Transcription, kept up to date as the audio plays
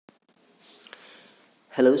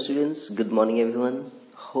Hello students, good morning everyone.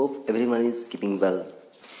 Hope everyone is keeping well.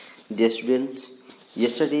 Dear students,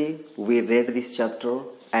 yesterday we read this chapter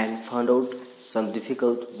and found out some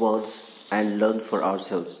difficult words and learned for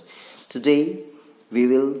ourselves. Today we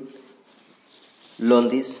will learn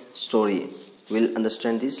this story. We'll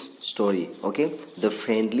understand this story, okay? The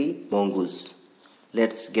Friendly Mongoose.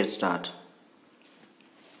 Let's get started.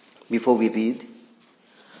 Before we read,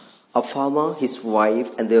 a farmer, his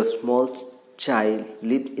wife and their small child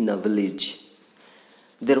lived in a village.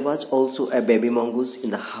 There was also a baby mongoose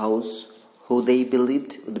in the house who they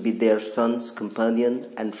believed would be their son's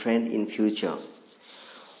companion and friend in future.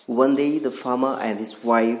 One day the farmer and his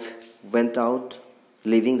wife went out,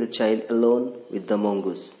 leaving the child alone with the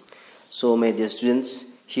mongoose. So my dear students,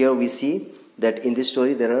 here we see that in this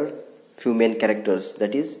story there are few main characters.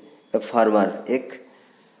 That is a farmer, एक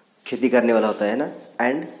खेती करने वाला होता है ना,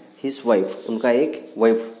 and his wife, उनका एक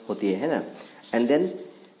wife होती है ना, and then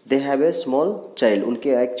they have a small child, उनके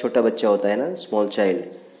एक छोटा बच्चा होता है ना, small child,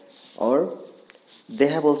 और they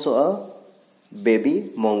have also a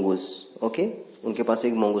baby mongoose, okay, उनके पास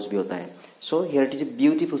एक mongoose भी होता है. So here it is a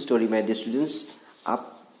beautiful story, my dear students.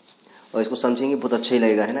 आप इसको समझेंगे बहुत अच्छा ही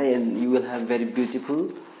लगेगा है ना, and you will have very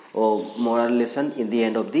beautiful moral lesson in the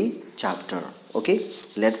end of the chapter. Okay,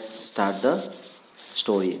 let's start the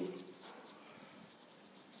story.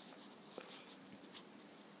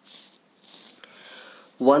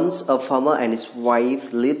 Once a farmer and his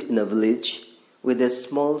wife lived in a village with a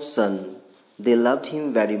small son. They loved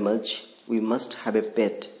him very much. We must have a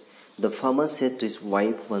pet, the farmer said to his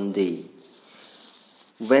wife one day.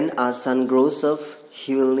 When our son grows up,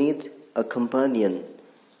 he will need a companion.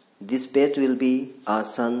 This pet will be our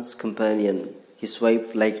son's companion. His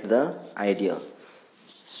wife liked the idea.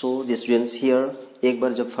 So the students here, एक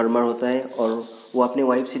बार जब farmer होता है और वो अपने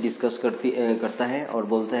wife से discuss करता है और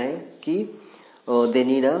बोलता है कि they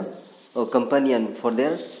need a companion for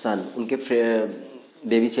their son. उनके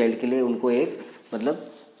बेबी चाइल्ड के लिए उनको एक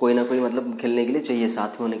मतलब कोई ना कोई मतलब खेलने के लिए चाहिए, साथ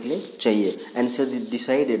में होने के लिए चाहिए. And so they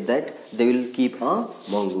decided that they will keep a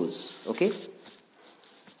mongoose. Okay.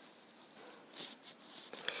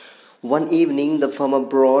 One evening the farmer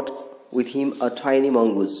brought with him a tiny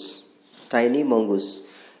mongoose. Tiny mongoose.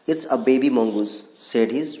 It's a baby mongoose,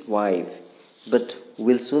 said his wife, but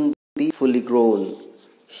will soon be fully grown.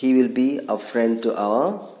 He will be a friend to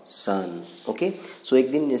our son. Okay. So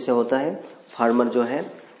एक दिन ऐसे होता है, farmer जो है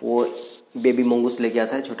वो baby mongoose लेके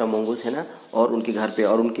आता है, छोटा मंगूस है ना, और उनके घर पे,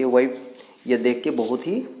 और उनके वाइफ ये देख के बहुत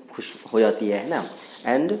ही खुश हो जाती है ना,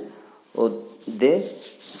 and they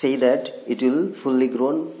say that it will fully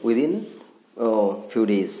grown with in few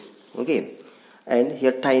days. Okay. And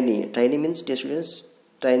here tiny, tiny means dear students,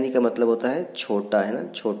 tiny का मतलब होता है छोटा है ना,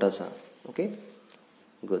 छोटा सा. Okay,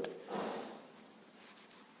 good.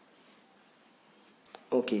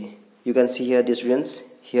 Okay, you can see here the students,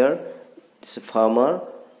 here it's a farmer,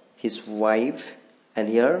 his wife, and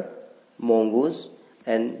here mongoose,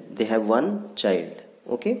 and they have one child.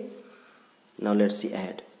 Okay, now let's see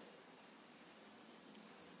ahead.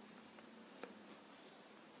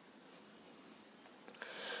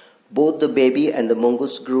 Both the baby and the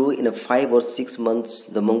mongoose grew in 5 or 6 months.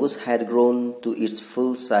 The mongoose had grown to its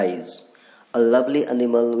full size, a lovely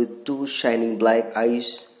animal with 2 shining black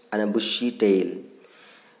eyes and a bushy tail.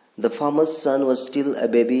 The farmer's son was still a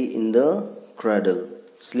baby in the cradle,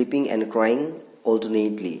 sleeping and crying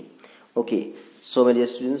alternately. Okay, so my dear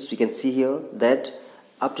students, we can see here that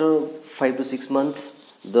after 5 to 6 months,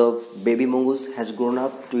 the baby mongoose has grown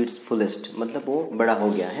up to its fullest. मतलब वो बड़ा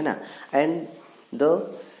हो गया है ना, and the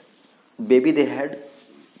baby they had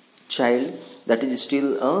child that is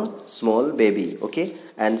still a small baby. Okay,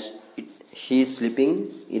 and he is sleeping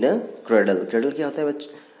in a cradle. Cradle क्या होता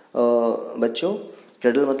है बच्चों?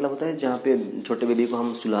 क्रेडल मतलब होता है जहाँ पे छोटे बेबी को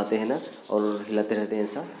हम सुलाते हैं ना और हिलाते रहते हैं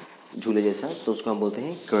ऐसा झूले जैसा, तो उसको हम बोलते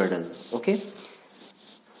हैं क्रेडल. ओके.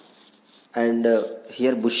 एंड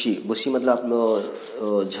हियर बुशी, बुशी मतलब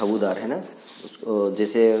आप झबूदार है ना,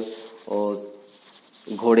 जैसे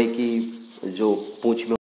घोड़े की जो पूंछ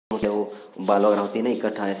में होते हैं वो बाल वगैरह होती है ना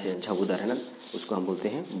इकट्ठा ऐसे झबूदार है ना, उसको हम बोलते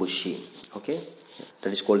हैं बुशी. Okay,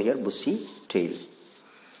 that is called here bushy tail.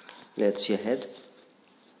 Let's see ahead.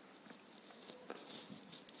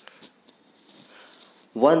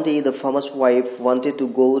 One day the farmer's wife wanted to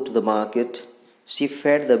go to the market. She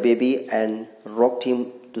fed the baby and rocked him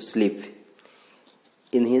to sleep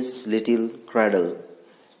in his little cradle.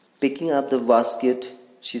 Picking up the basket,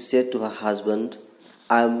 she said to her husband,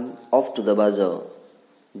 "I'm off to the bazaar.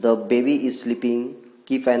 The baby is sleeping.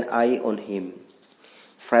 Keep an eye on him.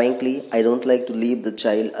 Frankly, I don't like to leave the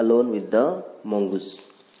child alone with the mongoose."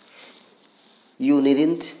 You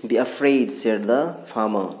needn't be afraid, said the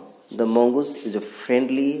farmer. The mongoose is a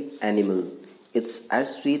friendly animal. It's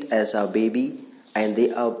as sweet as our baby and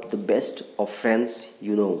they are the best of friends,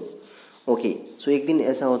 you know. Okay, so एक दिन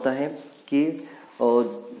ऐसा होता है कि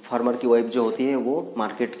farmer की wife जो होती है वो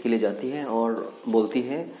मार्केट के लिए जाती है और बोलती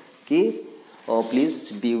है कि please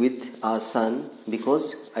be with our sun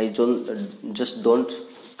because I don't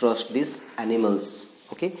trust these animals.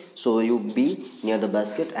 Okay, so you be near the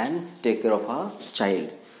basket and take care of her child.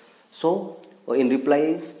 So in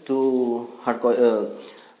reply to her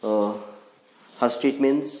her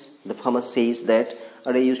statements, the farmer says that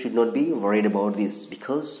you should not be worried about this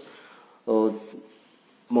because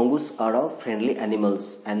mongoose are friendly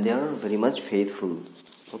animals and they are very much faithful.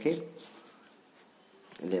 Okay,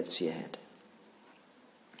 let's see ahead.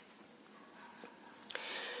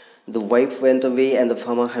 The wife went away and the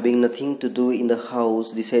farmer, having nothing to do in the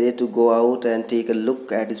house, decided to go out and take a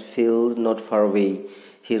look at his field not far away.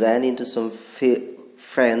 He ran into some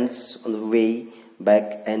friends on the way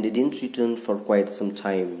back and didn't return for quite some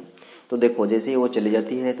time. तो देखो जैसे ही वो चली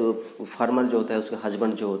जाती है तो farmer जो होता है उसका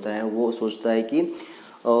हस्बैंड जो होता है वो सोचता है कि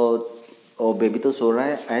बेबी तो सो रहा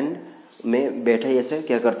है एंड मैं बैठा ही ऐसे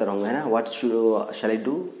क्या करता रहूँगा, है ना. What shell I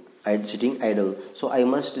do? I'm sitting idle, so I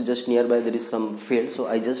must just nearby there is some field, so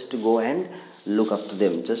I just go and look up to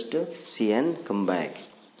them, just see and come back.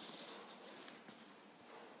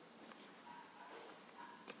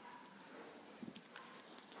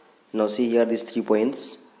 Now see here these 3 points.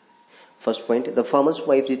 First point, the farmer's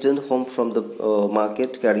wife returned home from the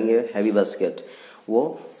market carrying a heavy basket. वो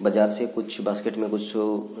बाजार से कुछ basket में कुछ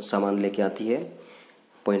सामान लेके आती है.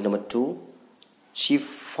 Point number 2, she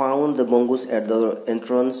found the mongoose at the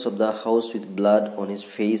entrance of the house with blood on his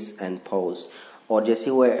face and paws. और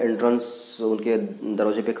जैसे वो एंट्रेंस उनके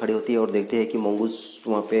दरवाजे पे खड़ी होती है और देखती है कि mongoose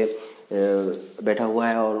वहाँ पे बैठा हुआ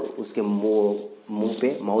है और उसके मुंह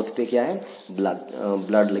पे माउथ पे क्या है,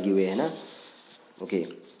 ब्लड लगी हुई है ना. Okay.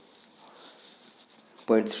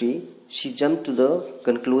 Point 3, she jumped to the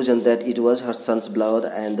conclusion that it was her son's blood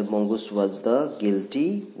and the mongoose was the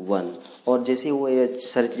guilty one. और जैसे वो ये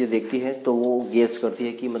सारी चीज़ें देखती है तो वो गेस करती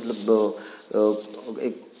है कि मतलब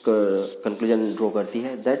एक कंक्लूजन ड्रॉ करती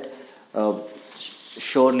है दैट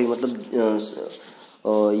श्योरली मतलब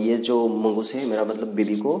ये जो मंगूस है मेरा मतलब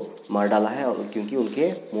बेबी को मार डाला है, और क्योंकि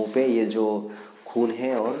उनके मुंह पे ये जो खून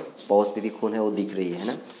है और पाउस पे भी खून है वो दिख रही है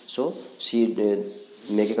ना. So she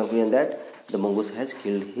make a conclusion that the mongoose has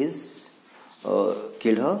killed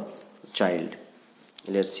her child.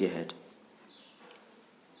 Let's see ahead.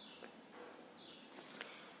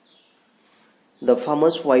 The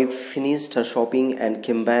farmer's wife finished her shopping and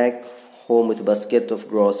came back home with a basket of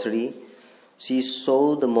grocery. She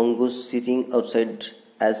saw the mongoose sitting outside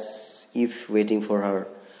as if waiting for her.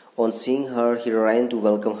 On seeing her, he ran to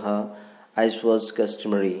welcome her, as was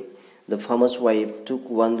customary. The farmer's wife took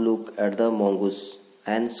one look at the mongoose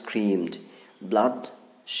and screamed. Blood,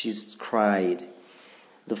 she cried.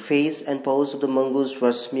 The face and paws of the mongoose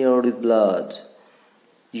were smeared with blood.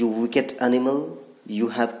 You wicked animal, you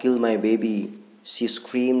have killed my baby, she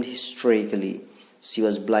screamed hysterically. She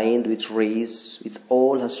was blind with rage. With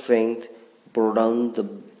all her strength, brought down the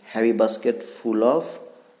heavy basket full of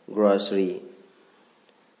grocery.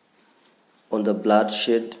 On the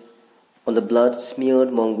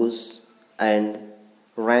blood-smeared mongoose and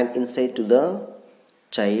ran inside to the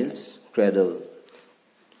child's cradle.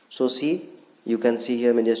 So see, you can see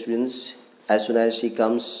here, my dear students, as soon as she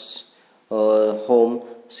comes home,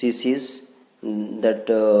 she sees that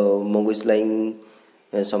mongoose lying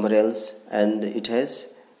somewhere else and it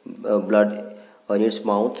has blood on its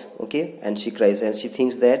mouth. Okay, and she cries and she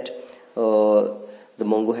thinks that the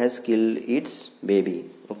mongoose has killed its baby.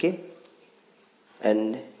 Okay,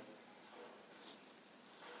 and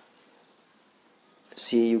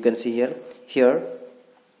see, you can see here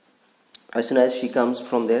as soon as she comes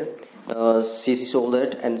from there, she sees all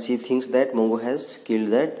that and she thinks that mongoose has killed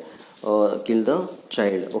the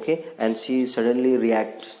child. Okay, and she suddenly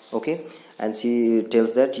reacts. Okay, and she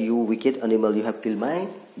tells that you wicked animal, you have killed my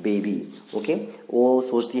baby. Okay, वो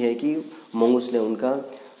सोचती है कि mongoose ने उनका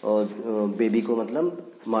baby को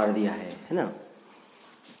मतलब मार दिया है ना.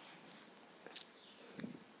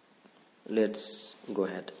 Let's go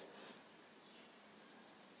ahead.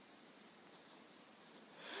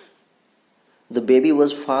 The baby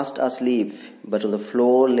was fast asleep, but on the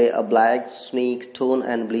floor lay a black snake, torn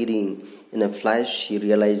and bleeding. In a flash, she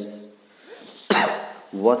realized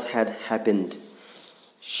what had happened.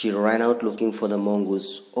 She ran out looking for the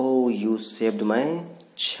mongoose. Oh, you saved my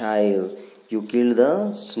child. You killed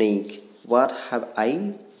the snake. What have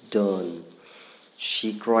I done?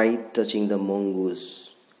 She cried, touching the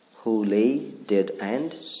mongoose. who lay dead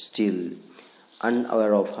and still,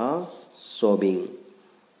 unaware of her sobbing.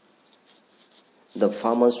 The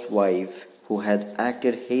farmer's wife, who had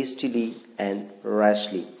acted hastily and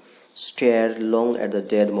rashly, stared long at the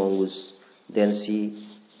dead mongoose. Then she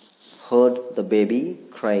heard the baby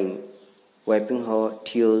crying. Wiping her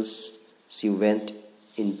tears, she went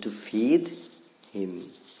in to feed him.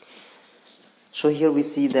 So here we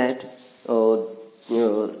see that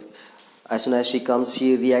as soon as she comes,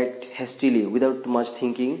 she reacts hastily without much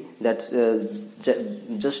thinking. That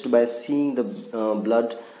just by seeing the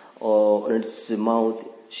blood on its mouth,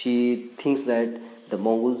 she thinks that the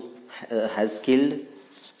mongoose has killed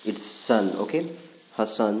its son, okay, her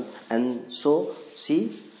son, and so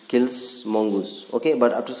she kills mongoose, okay.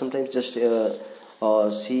 But after some time, just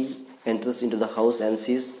she enters into the house and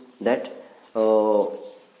sees that her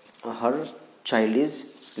child is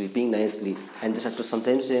sleeping nicely, and just after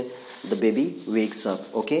sometimes the baby wakes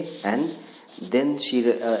up, okay, and then she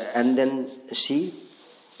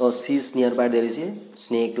sees nearby there is a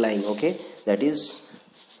snake lying, okay, that is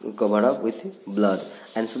covered up with blood,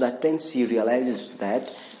 and so that time she realizes that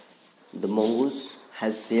the mongoose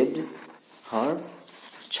has saved her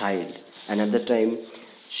child, and at that time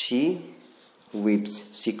she weeps,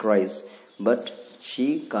 she cries, but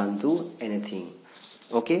she can't do anything,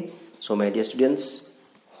 okay. So my dear students,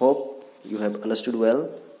 hope you have understood well.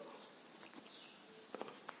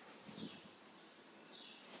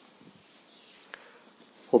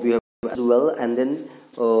 Hope you have understood well, and then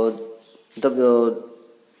the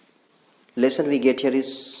lesson we get here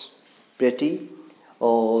is pretty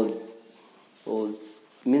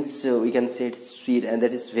means we can say it's sweet, and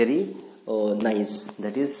that is very nice.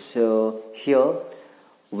 That is here,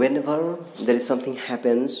 whenever there is something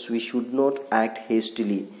happens, we should not act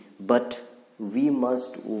hastily, but we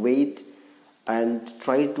must wait and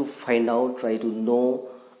try to find out, try to know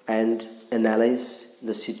and analyze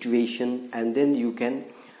the situation, and then you can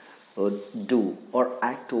do or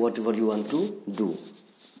act whatever you want to do,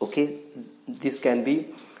 okay. This can be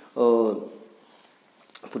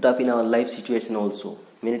put up in our life situation also.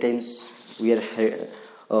 Many times we are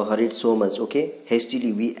hurried so much, okay,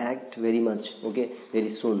 hastily we act very much, okay, very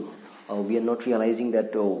soon we are not realizing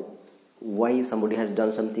that why somebody has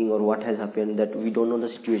done something or what has happened, that we don't know the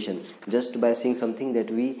situation. Just by seeing something,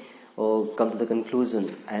 that we come to the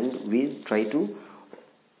conclusion and we try to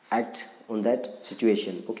act on that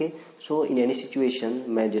situation, okay. So in any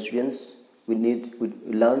situation, my dear students, we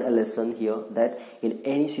learn a lesson here, that in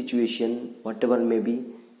any situation, whatever it may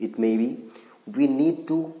be, we need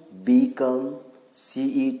to be calm,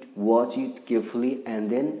 see it, watch it carefully, and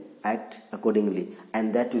then act accordingly,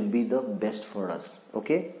 and that will be the best for us,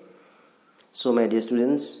 okay. So my dear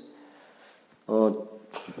students,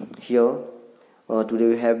 here today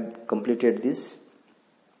we have completed this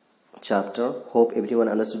chapter. Hope everyone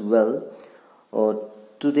understood well.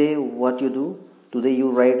 Today what you do, today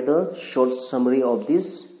you write the short summary of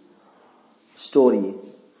this story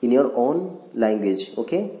in your own language,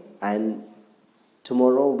 okay, and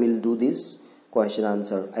tomorrow we'll do this question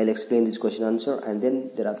answer. I'll explain this question answer, and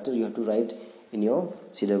then thereafter you have to write in your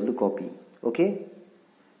CW copy, okay.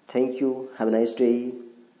 Thank you. Have a nice day.